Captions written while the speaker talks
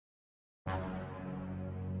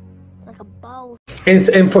like a boss.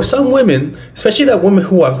 And for some women, especially that women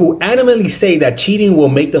who adamantly say that cheating will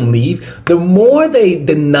make them leave, the more they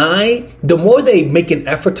deny, the more they make an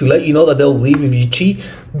effort to let you know that they'll leave if you cheat.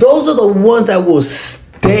 Those are the ones that will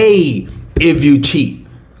stay if you cheat.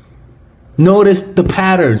 Notice the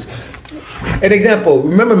patterns. An example,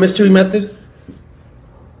 remember mystery method?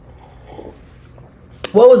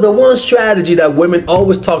 What was the one strategy that women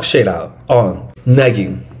always talk shit out on?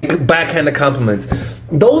 Negging, backhanded compliments.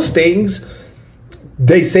 Those things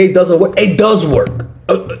they say it doesn't work. It does work.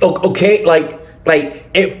 Okay, like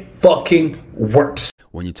it fucking works.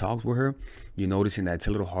 When you talk with her, you're noticing that it's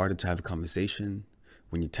a little harder to have a conversation.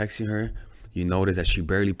 When you're texting her, you notice that she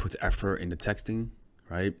barely puts effort into texting,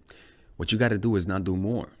 right? What you got to do is not do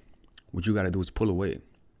more. What you got to do is pull away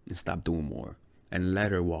and stop doing more and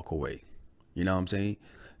let her walk away. You know what I'm saying?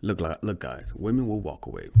 Look, guys, women will walk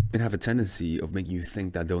away. They have a tendency of making you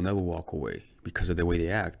think that they'll never walk away because of the way they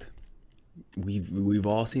act. We've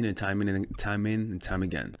all seen it time in and time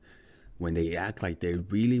again. When they act like they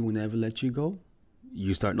really will never let you go,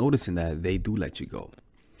 you start noticing that they do let you go.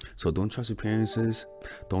 So don't trust appearances.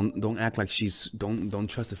 Don't act like don't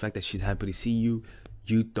trust the fact that she's happy to see you.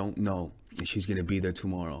 You don't know if she's gonna be there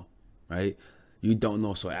tomorrow, right? You don't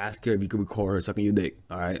know, so ask her if you can record her sucking your dick.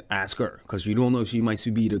 All right, ask her, because you don't know if she might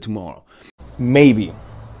be there tomorrow. Maybe.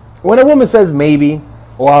 When a woman says maybe,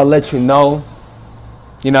 or I'll let you know,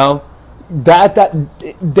 you know, then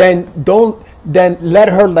let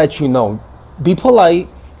her let you know. Be polite.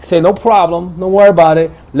 Say no problem. Don't worry about it.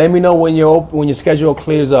 Let me know when your schedule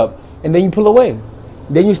clears up, and then you pull away.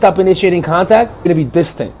 Then you stop initiating contact. You're gonna be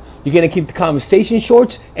distant. You're gonna keep the conversation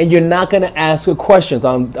short, and you're not gonna ask her questions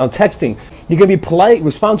on texting. You're gonna be polite,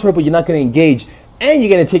 respond to her, but you're not gonna engage, and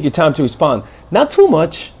you're gonna take your time to respond. Not too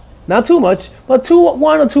much, but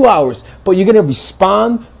 1 or 2 hours. But you're gonna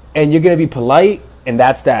respond, and you're gonna be polite, and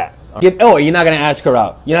that's that. Oh, you're not gonna ask her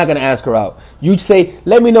out. You're not gonna ask her out. You say,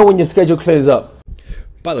 let me know when your schedule clears up.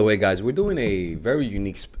 By the way, guys, we're doing a very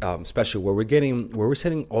unique special where we're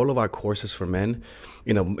sending all of our courses for men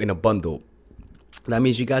in a bundle. That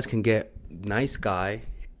means you guys can get Nice Guy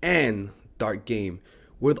and Dark Game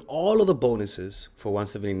with all of the bonuses for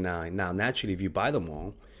 $179. Now, naturally, if you buy them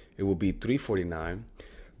all, it will be $349.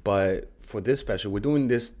 But for this special, we're doing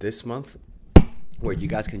this month where you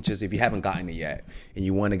guys can just, if you haven't gotten it yet and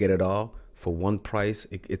you want to get it all for one price,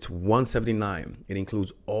 it's $179. It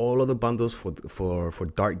includes all of the bundles for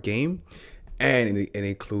Dark Game, and it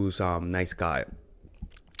includes Nice Guy.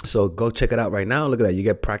 So go check it out right now. Look at that. You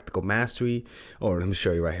get Practical Mastery. Or let me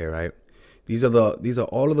show you right here, right? These are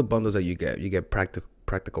all of the bundles that you get. You get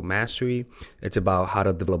Practical Mastery. It's about how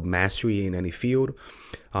to develop mastery in any field.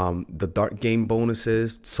 The Dark Game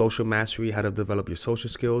bonuses, Social Mastery, how to develop your social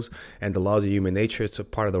skills, and the Laws of Human Nature. It's a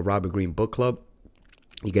part of the Robert Greene book club.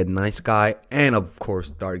 You get Nice Guy and, of course,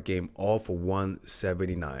 Dark Game, all for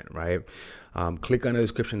 $179, right? Click on the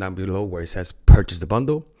description down below where it says purchase the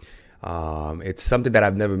bundle. It's something that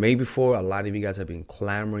I've never made before. A lot of you guys have been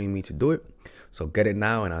clamoring me to do it. So get it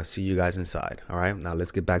now, and I'll see you guys inside. All right, now let's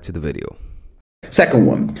get back to the video. Second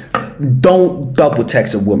one, don't double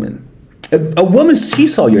text a woman. If a woman, she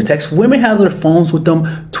saw your text, women have their phones with them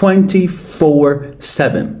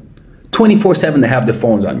 24/7. 24/7 they have their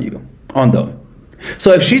phones on them.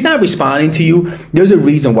 So if she's not responding to you, there's a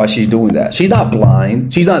reason why she's doing that. She's not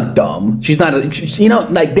blind. She's not dumb. She's not,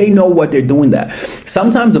 like they know what they're doing that.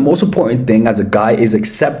 Sometimes the most important thing as a guy is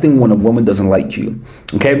accepting when a woman doesn't like you.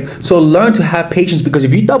 Okay? So learn to have patience, because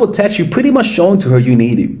if you double text, you're pretty much showing to her you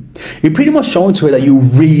need it. You're pretty much showing to her that you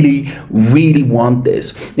really, really want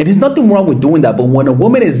this. And there's nothing wrong with doing that. But when a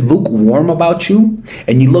woman is lukewarm about you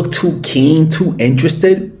and you look too keen, too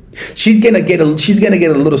interested, she's gonna get a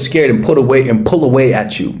little scared and pull away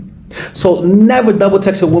at you. So never double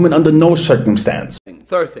text a woman under no circumstance.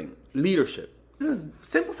 Third thing, leadership. This is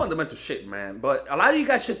simple fundamental shit, man. But a lot of you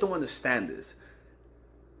guys just don't understand this.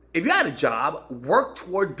 If you had a job, work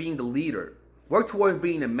toward being the leader. Work towards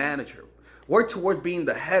being the manager. Work towards being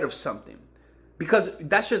the head of something. Because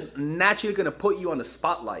that's just naturally gonna put you on the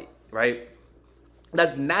spotlight, right?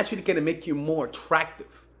 That's naturally gonna make you more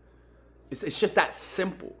attractive. It's just that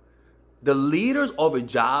simple. The leaders of a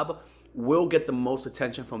job will get the most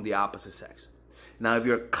attention from the opposite sex. Now, if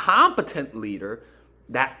you're a competent leader,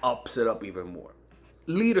 that ups it up even more.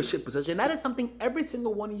 Leadership position, that is something every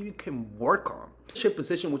single one of you can work on. Leadership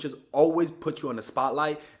position, which is always put you on the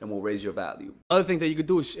spotlight and will raise your value. Other things that you could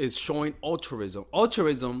do is showing altruism.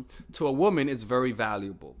 Altruism to a woman is very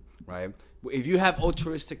valuable, right? If you have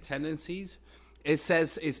altruistic tendencies, it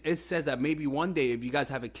says that maybe one day if you guys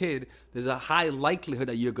have a kid, there's a high likelihood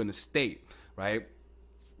that you're gonna stay, right?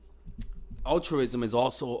 altruism is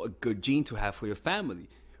also a good gene to have for your family,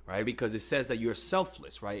 right? Because it says that you're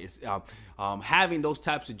selfless, right? It's, having those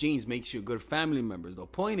types of genes makes you a good family member. The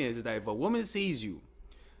point is that if a woman sees you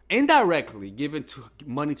indirectly giving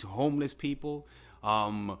money to homeless people,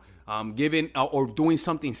 giving or doing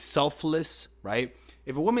something selfless, right?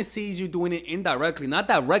 If a woman sees you doing it indirectly, not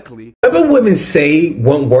directly. Whatever women say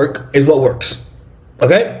won't work is what works.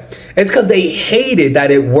 Okay? It's because they hated that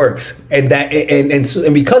it works, and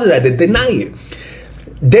because of that, they deny it.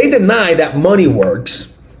 They deny that money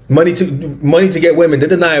works. Money to get women. They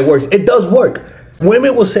deny it works. It does work.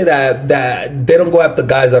 Women will say that they don't go after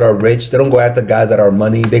guys that are rich. They don't go after guys that are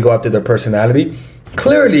money. They go after their personality.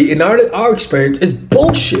 Clearly, in our experience, it's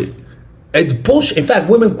bullshit. It's bullshit. In fact,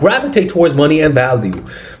 women gravitate towards money and value,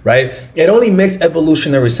 right? It only makes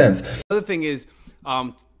evolutionary sense. Other thing is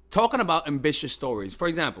talking about ambitious stories. For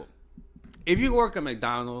example, if you work at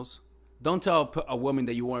McDonald's, don't tell a woman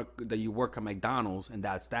that you work at McDonald's and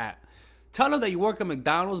that's that. Tell her that you work at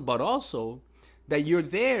McDonald's, but also that you're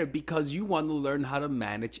there because you want to learn how to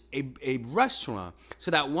manage a restaurant,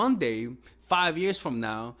 so that one day, 5 years from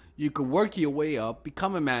now, you could work your way up,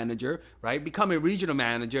 become a manager, right? Become a regional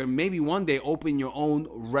manager, maybe one day open your own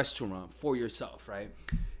restaurant for yourself, right?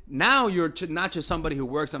 Now you're not just somebody who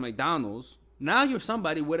works at McDonald's. Now you're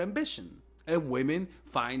somebody with ambition, and women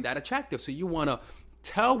find that attractive. So you want to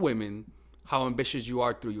tell women how ambitious you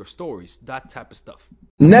are through your stories, that type of stuff.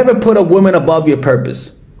 Never put a woman above your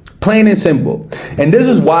purpose. Plain and simple. And this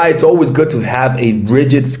is why it's always good to have a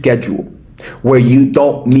rigid schedule where you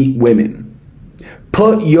don't meet women.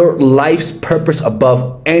 Put your life's purpose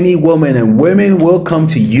above any woman, and women will come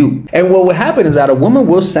to you. And what will happen is that a woman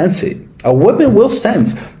will sense it. A woman will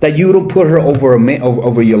sense that you don't put her over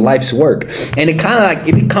over your life's work, and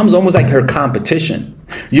it becomes almost like her competition.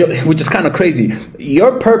 Which is kind of crazy.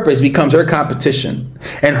 Your purpose becomes her competition,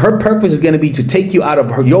 and her purpose is going to be to take you out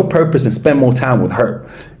of your purpose and spend more time with her.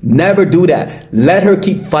 Never do that. Let her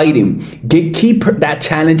keep fighting. Keep that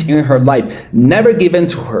challenge in her life. Never give in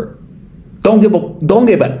to her. Don't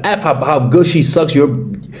give an F how good she sucks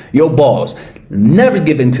your balls. Never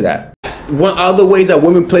give in to that. One other ways that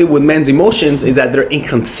women play with men's emotions is that they're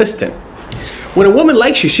inconsistent. When a woman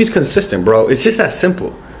likes you, she's consistent, bro. It's just that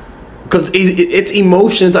simple. Because it's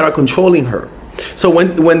emotions that are controlling her. So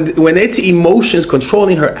when it's emotions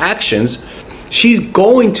controlling her actions, she's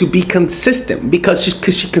going to be consistent because she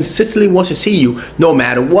consistently wants to see you no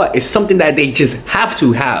matter what. It's something that they just have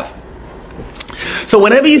to have. So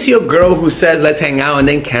whenever you see a girl who says let's hang out and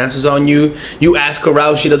then cancels on you, you ask her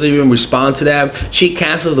out, she doesn't even respond to that. She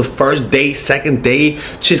cancels the first date, second date.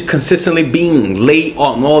 She's consistently being late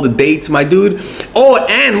on all the dates, my dude. Oh,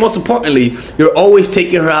 and most importantly, you're always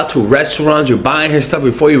taking her out to restaurants, you're buying her stuff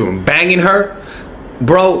before you're even banging her.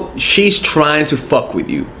 Bro, she's trying to fuck with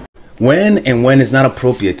you. When it's not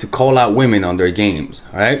appropriate to call out women on their games,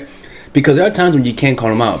 all right? Because there are times when you can't call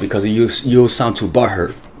them out because you'll sound too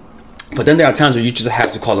butthurt. But then there are times where you just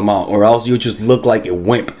have to call them out, or else you just look like a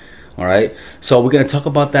wimp. All right. So we're going to talk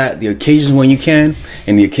about that, the occasions when you can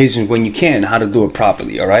and the occasions when you can, how to do it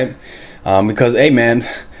properly. All right. Because, hey, man,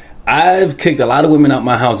 I've kicked a lot of women out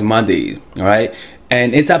my house in my days. All right.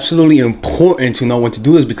 And it's absolutely important to know when to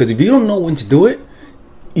do this, because if you don't know when to do it,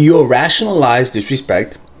 you'll rationalize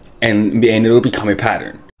disrespect and it'll become a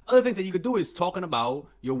pattern. Other things that you could do is talking about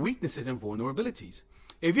your weaknesses and vulnerabilities.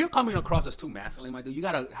 If you're coming across as too masculine, my dude, you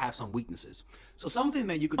gotta have some weaknesses. So something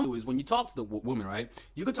that you could do is when you talk to the woman, right?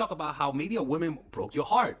 You could talk about how maybe a woman broke your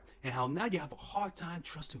heart and how now you have a hard time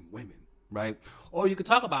trusting women, right? Or you could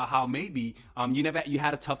talk about how maybe you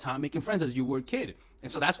had a tough time making friends as you were a kid,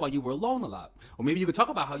 and so that's why you were alone a lot. Or maybe you could talk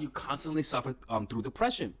about how you constantly suffer through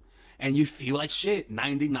depression and you feel like shit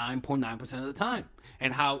 99.9% of the time,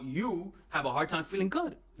 and how you have a hard time feeling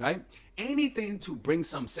good, right? Anything to bring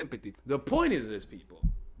some sympathy. The point is this, people.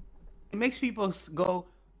 It makes people go,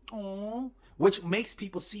 oh, which makes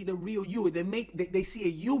people see the real you. They see a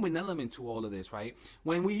human element to all of this, right?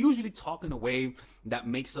 When we usually talk in a way that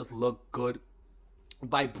makes us look good,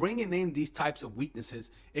 by bringing in these types of weaknesses,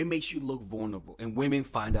 it makes you look vulnerable, and women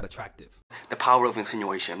find that attractive. The power of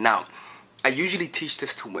insinuation. Now, I usually teach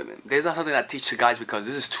this to women. There's not something I teach to guys because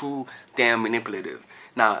this is too damn manipulative.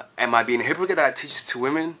 Now, am I being a hypocrite that I teach this to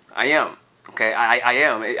women? I am. Okay, I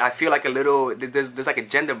am. I feel like there's like a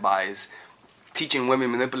gender bias teaching women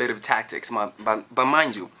manipulative tactics. But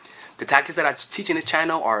mind you, the tactics that I teach in this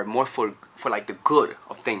channel are more for like the good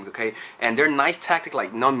of things, okay? And they're nice tactics,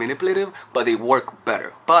 like non-manipulative, but they work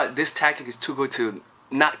better. But this tactic is too good to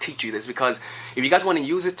not teach you this, because if you guys want to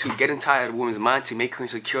use it to get inside a woman's mind, to make her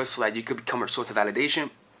insecure so that you could become her source of validation,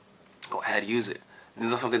 go ahead, use it. This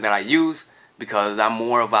is not something that I use because I'm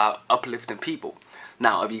more about uplifting people.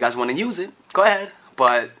 Now, if you guys want to use it, go ahead,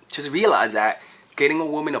 but just realize that getting a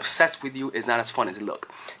woman obsessed with you is not as fun as it looks.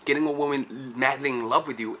 Getting a woman madly in love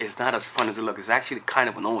with you is not as fun as it looks. It's actually kind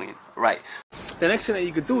of annoying, right? The next thing that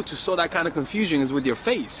you could do to solve that kind of confusion is with your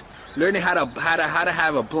face. Learning how to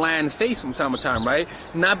have a bland face from time to time, right?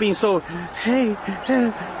 Not being so, hey,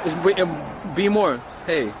 be more,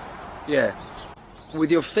 hey, yeah.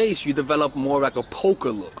 With your face, you develop more like a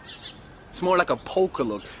poker look. It's more like a poker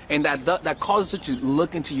look, and that causes it to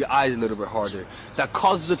look into your eyes a little bit harder. That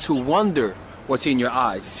causes it to wonder what's in your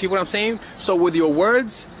eyes. See what I'm saying? So with your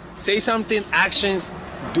words, say something, actions,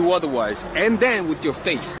 do otherwise, and then with your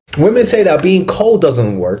face. Women say that being cold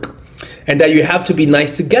doesn't work and that you have to be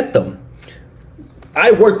nice to get them.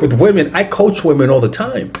 I work with women, I coach women all the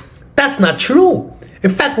time. That's not true.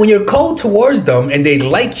 In fact, when you're cold towards them and they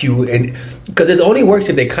like you, and because it only works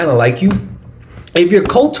if they kind of like you, if you're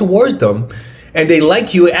cold towards them and they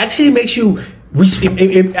like you, it actually makes you,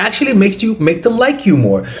 make them like you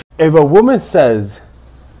more. If a woman says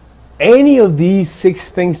any of these 6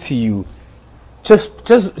 things to you, just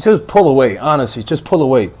pull away. Honestly, just pull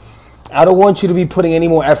away. I don't want you to be putting any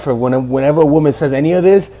more effort. Whenever a woman says any of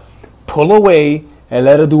this, pull away and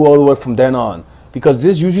let her do all the work from then on. Because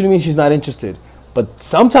this usually means she's not interested. But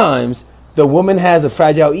sometimes the woman has a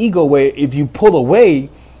fragile ego where if you pull away,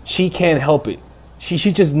 she can't help it. She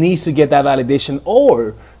just needs to get that validation.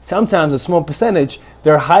 Or sometimes a small percentage,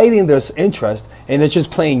 they're hiding their interest and they're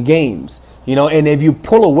just playing games. You know, and if you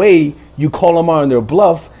pull away, you call them on their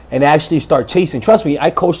bluff and actually start chasing. Trust me,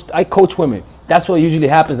 I coach women. That's what usually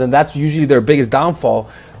happens, and that's usually their biggest downfall,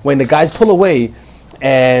 when the guys pull away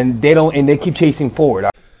and they keep chasing forward.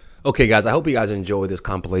 Okay, guys, I hope you guys enjoyed this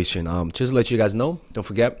compilation. Just to let you guys know, don't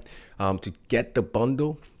forget to get the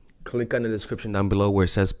bundle. Click on the description down below where it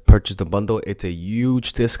says purchase the bundle. It's a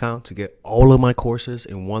huge discount to get all of my courses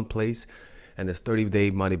in one place, and there's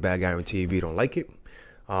 30-day money back guarantee if you don't like it.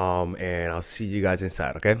 And I'll see you guys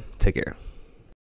inside. Okay, take care.